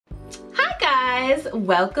guys,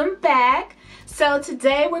 welcome back. So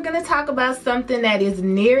today we're going to talk about something that is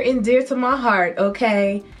near and dear to my heart,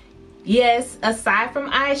 okay? Yes, aside from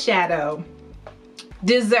eyeshadow,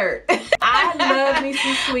 dessert. I love me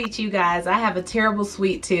some sweets, you guys. I have a terrible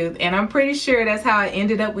sweet tooth, and I'm pretty sure that's how I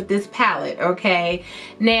ended up with this palette, okay?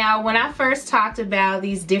 Now, when I first talked about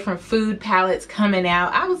these different food palettes coming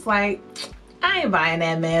out, I was like, I ain't buying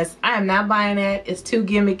that mess. I am not buying that. It's too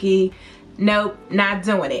gimmicky. Nope, not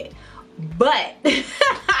doing it. But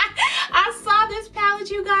I saw this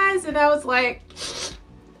palette, you guys, and I was like,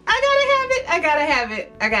 I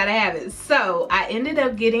gotta have it. So I ended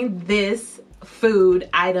up getting this food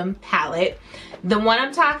item palette. The one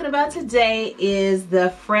I'm talking about today is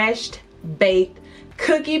the Fresh Baked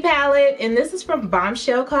Cookie Palette, and this is from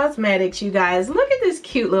Bombshell Cosmetics, you guys. Look at this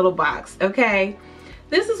cute little box, okay?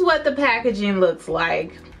 This is what the packaging looks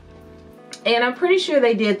like. And I'm pretty sure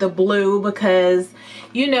they did the blue because,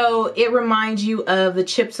 you know, it reminds you of the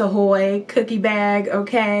Chips Ahoy cookie bag,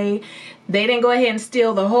 okay? They didn't go ahead and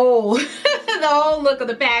steal the whole, the whole look of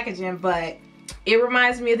the packaging, but it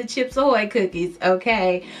reminds me of the Chips Ahoy cookies,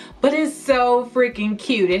 okay? But it's so freaking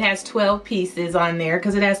cute. It has 12 pieces on there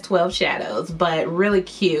because it has 12 shadows, but really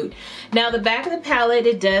cute. Now, the back of the palette,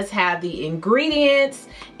 it does have the ingredients.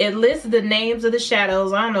 It lists the names of the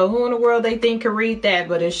shadows. I don't know who in the world they think can read that,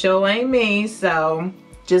 but it sure ain't me. So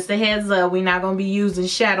just a heads up, we're not going to be using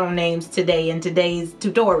shadow names today in today's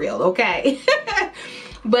tutorial, okay?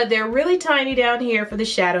 But they're really tiny down here for the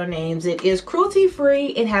shadow names. It is cruelty free.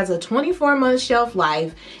 It has a 24-month shelf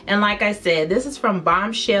life. And like I said, this is from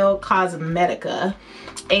Bombshell Cosmetica.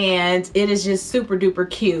 And it is just super duper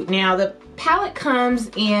cute. Now the palette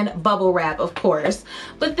comes in bubble wrap, of course.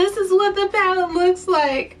 But this is what the palette looks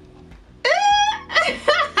like.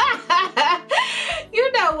 You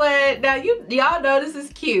know what? Now y'all know this is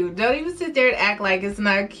cute. Don't even sit there and act like it's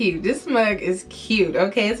not cute. This mug is cute,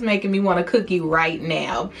 okay? It's making me want a cookie right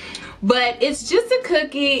now. But it's just a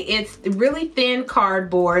cookie. It's really thin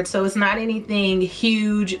cardboard, so it's not anything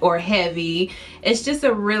huge or heavy. It's just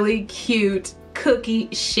a really cute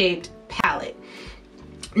cookie-shaped palette.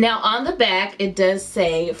 Now on the back, it does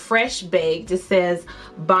say Fresh Baked. It says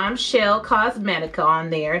Bombshell Cosmetica on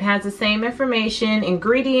there. It has the same information,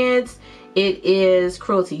 ingredients. It is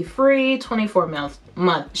cruelty free,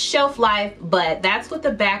 24-month shelf life, but that's what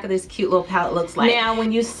the back of this cute little palette looks like. Now,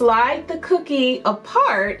 when you slide the cookie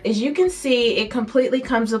apart, as you can see, it completely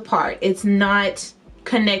comes apart. It's not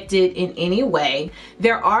connected in any way.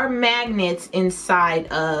 There are magnets inside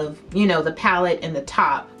of, you know, the palette and the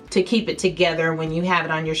top to keep it together when you have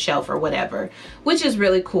it on your shelf or whatever, which is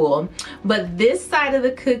really cool. But this side of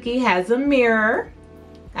the cookie has a mirror.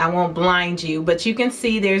 I won't blind you, but you can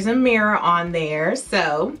see there's a mirror on there.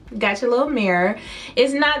 So got your little mirror.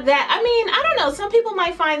 It's not that, I mean, I don't know, some people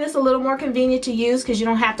might find this a little more convenient to use because you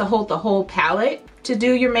don't have to hold the whole palette to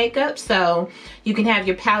do your makeup. So you can have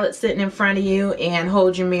your palette sitting in front of you and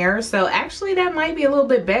hold your mirror. So actually that might be a little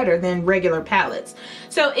bit better than regular palettes.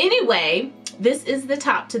 So anyway, this is the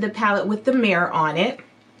top to the palette with the mirror on it.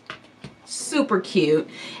 Super cute.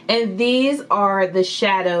 And these are the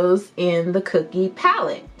shadows in the cookie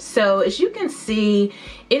palette. So as you can see,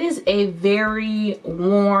 it is a very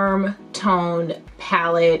warm toned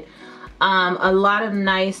palette. A lot of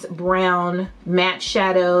nice brown matte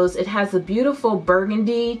shadows. It has a beautiful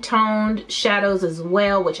burgundy toned shadows as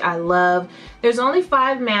well, which I love. There's only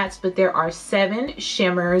 5 mattes, but there are 7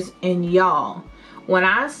 shimmers, and y'all, when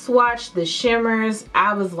I swatched the shimmers,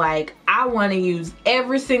 I was like, I want to use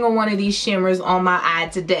every single one of these shimmers on my eye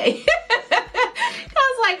today. I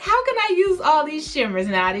was like, how can I use all these shimmers?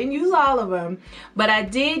 Now, I didn't use all of them, but I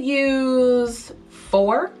did use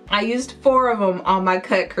 4. I used 4 of them on my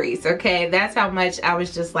cut crease, okay? That's how much I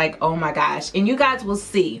was just like, oh my gosh. And you guys will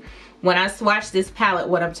see when I swatch this palette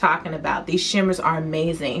what I'm talking about. These shimmers are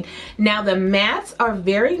amazing. Now the mattes are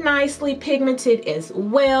very nicely pigmented as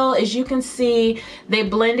well. As you can see, they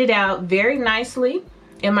blended out very nicely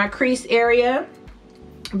in my crease area.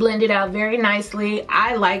 Blended out very nicely.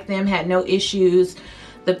 I like them, had no issues.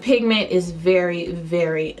 The pigment is very,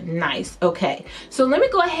 very nice. Okay, so let me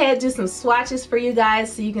go ahead and do some swatches for you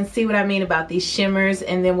guys so you can see what I mean about these shimmers,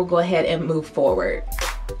 and then we'll go ahead and move forward.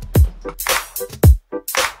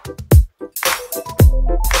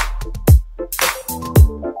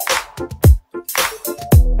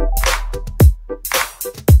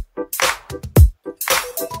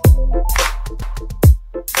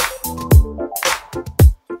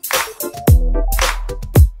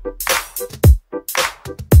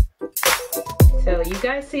 So you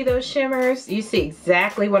guys see those shimmers? You see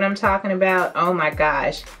exactly what I'm talking about. Oh my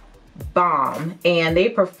gosh, bomb. And they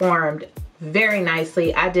performed very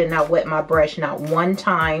nicely. I did not wet my brush not one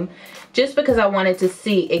time, just because I wanted to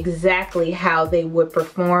see exactly how they would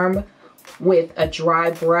perform with a dry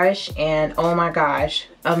brush, and oh my gosh,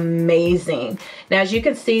 amazing. Now as you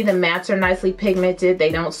can see, the mattes are nicely pigmented.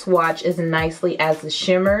 They don't swatch as nicely as the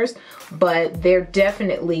shimmers, but they're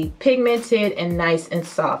definitely pigmented and nice and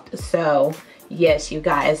soft. So yes, you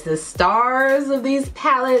guys, the stars of these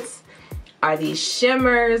palettes are these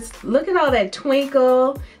shimmers. Look at all that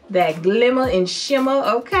twinkle, that glimmer and shimmer,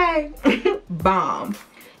 okay? Bomb.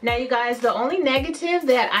 Now you guys, the only negative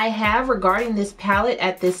that I have regarding this palette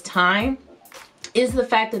at this time is the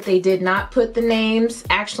fact that they did not put the names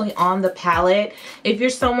actually on the palette. If you're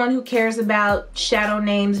someone who cares about shadow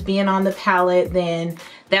names being on the palette, then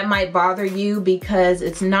that might bother you because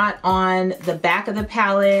it's not on the back of the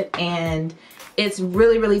palette and it's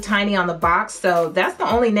really, really tiny on the box. So that's the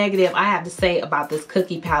only negative I have to say about this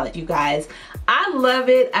cookie palette, you guys. I love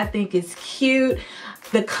it. I think it's cute.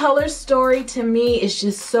 The color story to me is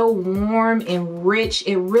just so warm and rich.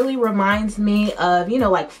 It really reminds me of, you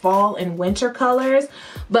know, like fall and winter colors.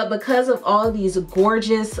 But because of all these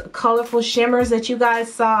gorgeous, colorful shimmers that you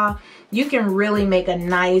guys saw, you can really make a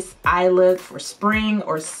nice eye look for spring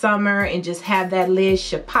or summer and just have that lid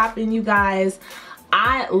popping, you guys.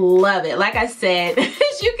 I love it. Like I said,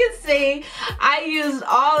 as you can see, I used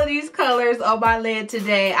all of these colors on my lid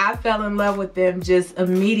today. I fell in love with them just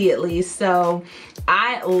immediately. So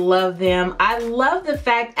I love them. I love the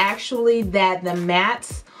fact actually that the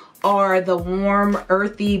mattes are the warm,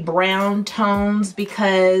 earthy brown tones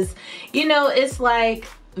because, you know, it's like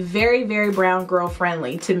very, very brown girl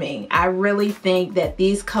friendly to me. I really think that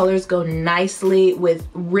these colors go nicely with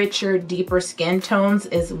richer, deeper skin tones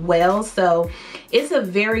as well. So it's a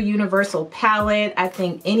very universal palette. I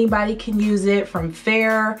think anybody can use it, from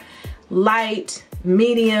fair, light,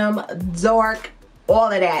 medium, dark, all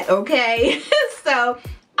of that, okay? So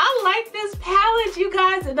I like this palette, you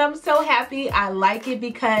guys, and I'm so happy I like it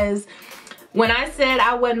because when I said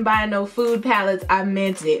I wasn't buying no food palettes, I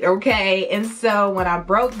meant it, okay? And so when I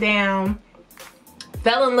broke down,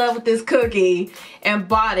 fell in love with this cookie and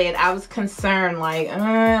bought it, I was concerned like,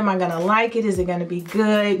 am I gonna like it? Is it gonna be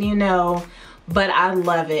good, you know? But I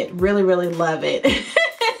love it, really, really love it.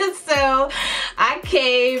 So I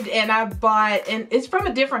caved and I bought, and it's from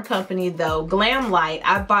a different company though, Glam Light.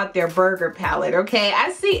 I bought their burger palette, okay?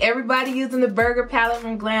 I see everybody using the burger palette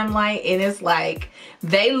from Glam Light and it's like,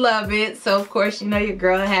 they love it. So of course, you know, your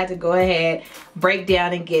girl had to go ahead, break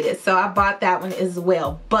down and get it. So I bought that one as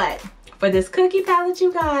well. But for this cookie palette,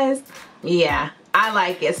 you guys, yeah, I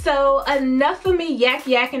like it. So enough of me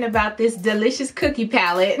yakking about this delicious cookie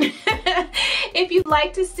palette. If you'd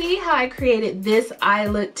like to see how I created this eye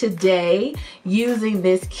look today using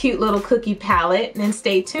this cute little cookie palette, then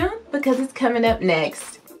stay tuned because it's coming up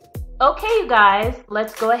next. Okay, you guys,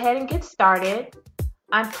 let's go ahead and get started.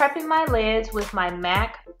 I'm prepping my lids with my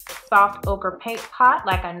MAC Soft Ochre Paint Pot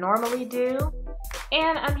like I normally do.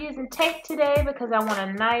 And I'm using tape today because I want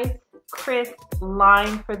a nice, crisp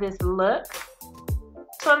line for this look.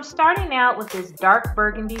 So I'm starting out with this dark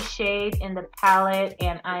burgundy shade in the palette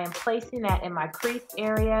and I am placing that in my crease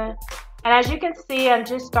area. And as you can see, I'm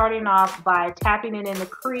just starting off by tapping it in the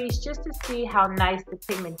crease just to see how nice the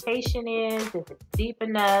pigmentation is, if it's deep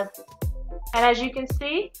enough. And as you can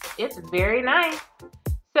see, it's very nice.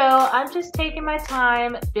 So I'm just taking my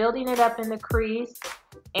time building it up in the crease,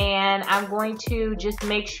 and I'm going to just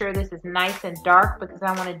make sure this is nice and dark because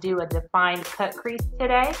I want to do a defined cut crease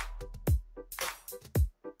today.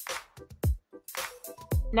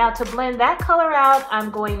 Now to blend that color out, I'm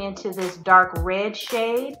going into this dark red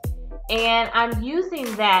shade and I'm using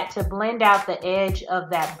that to blend out the edge of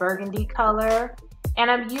that burgundy color. And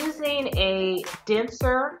I'm using a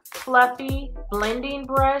denser, fluffy blending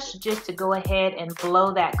brush just to go ahead and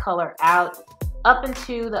blow that color out up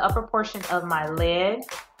into the upper portion of my lid.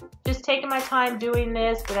 Just taking my time doing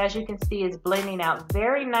this, but as you can see, it's blending out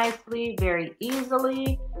very nicely, very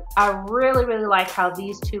easily. I really, really like how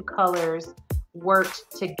these two colors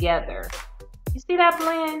worked together. You see that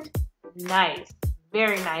blend? Nice,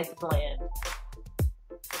 very nice blend.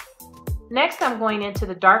 Next, I'm going into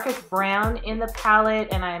the darkest brown in the palette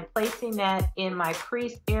and I am placing that in my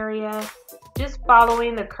crease area, just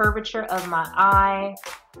following the curvature of my eye.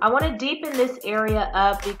 I want to deepen this area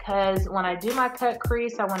up because when I do my cut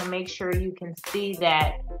crease, I want to make sure you can see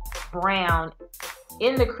that brown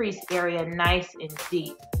in the crease area nice and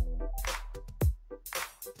deep.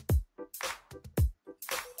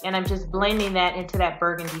 And I'm just blending that into that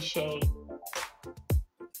burgundy shade.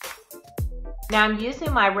 Now I'm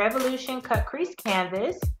using my Revolution cut crease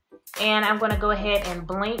canvas And I'm going to go ahead and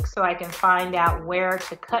blink so I can find out where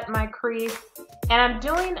to cut my crease. And I'm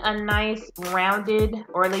doing a nice rounded,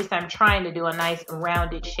 or at least I'm trying to do a nice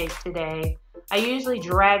rounded shape today. I usually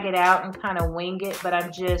drag it out and kind of wing it, but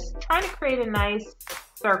I'm just trying to create a nice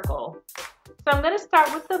circle. So I'm going to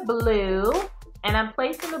start with the blue, and I'm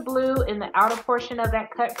placing the blue in the outer portion of that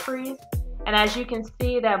cut crease. And as you can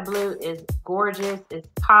see, that blue is gorgeous, it's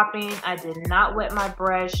popping. I did not wet my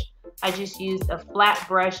brush. I just used a flat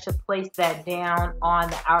brush to place that down on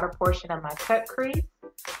the outer portion of my cut crease.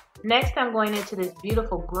 Next, I'm going into this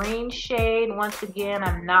beautiful green shade. Once again,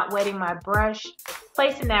 I'm not wetting my brush,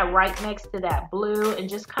 placing that right next to that blue and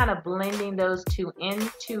just kind of blending those two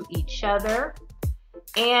into each other.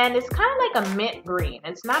 And it's kind of like a mint green.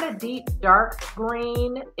 It's not a deep dark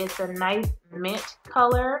green. It's a nice mint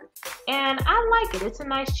color. And I like it. It's a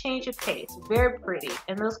nice change of pace. Very pretty.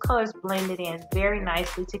 And those colors blended in very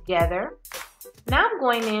nicely together. Now I'm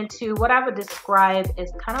going into what I would describe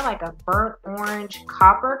as kind of like a burnt orange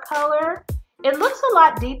copper color. It looks a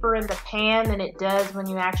lot deeper in the pan than it does when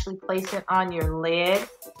you actually place it on your lid.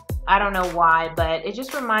 I don't know why, but it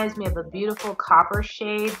just reminds me of a beautiful copper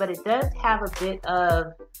shade, but it does have a bit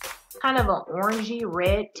of kind of an orangey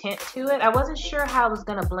red tint to it. I wasn't sure how it was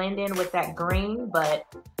going to blend in with that green, but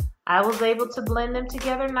I was able to blend them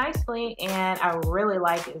together nicely, and I really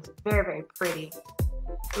like it. It's very, very pretty.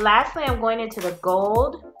 Lastly, I'm going into the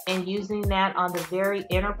gold and using that on the very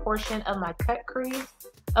inner portion of my cut crease.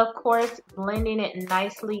 Of course, blending it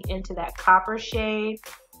nicely into that copper shade.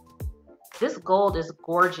 This gold is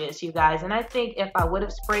gorgeous, you guys, and I think if I would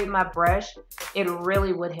have sprayed my brush, it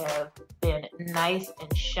really would have been nice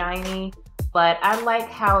and shiny, but I like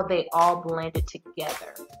how they all blended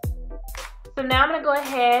together. So now I'm going to go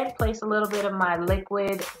ahead, place a little bit of my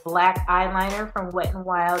liquid black eyeliner from Wet n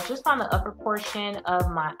Wild just on the upper portion of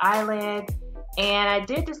my eyelid. And I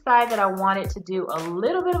did decide that I wanted to do a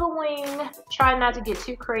little bit of a wing. Try not to get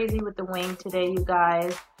too crazy with the wing today, you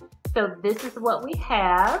guys. So this is what we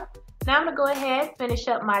have. Now I'm going to go ahead, finish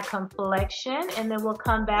up my complexion, and then we'll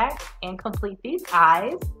come back and complete these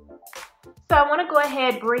eyes. So I want to go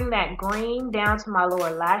ahead, bring that green down to my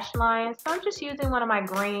lower lash line. So I'm just using one of my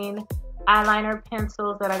green eyeliner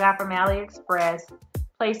pencils that I got from AliExpress,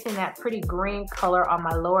 placing that pretty green color on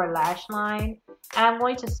my lower lash line. And I'm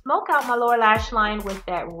going to smoke out my lower lash line with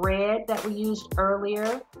that red that we used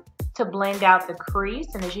earlier to blend out the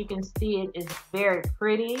crease. And as you can see, it is very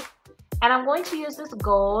pretty. And I'm going to use this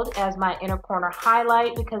gold as my inner corner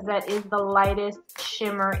highlight because that is the lightest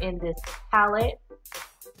shimmer in this palette.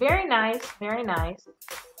 Very nice, very nice.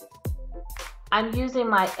 I'm using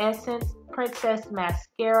my Essence Princess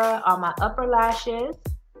Mascara on my upper lashes.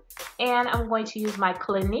 And I'm going to use my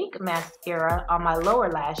Clinique Mascara on my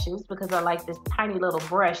lower lashes because I like this tiny little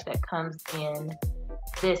brush that comes in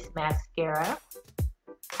this mascara.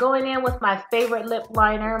 Going in with my favorite lip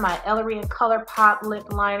liner, my Ellery & ColourPop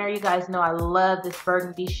lip liner. You guys know I love this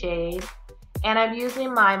burgundy shade. And I'm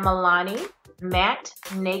using my Milani Matte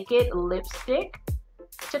Naked Lipstick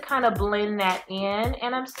to kind of blend that in.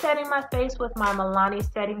 And I'm setting my face with my Milani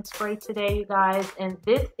setting spray today, you guys. And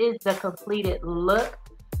this is the completed look.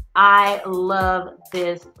 I love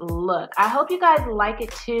this look. I hope you guys like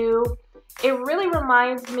it too. It really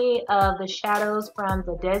reminds me of the shadows from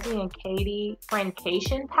the Desi and Katie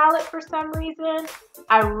Friendcation palette for some reason.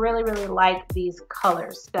 I really, really like these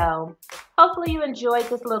colors. So hopefully you enjoyed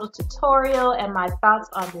this little tutorial and my thoughts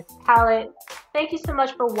on this palette. Thank you so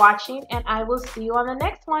much for watching, and I will see you on the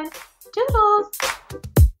next one. Toodles!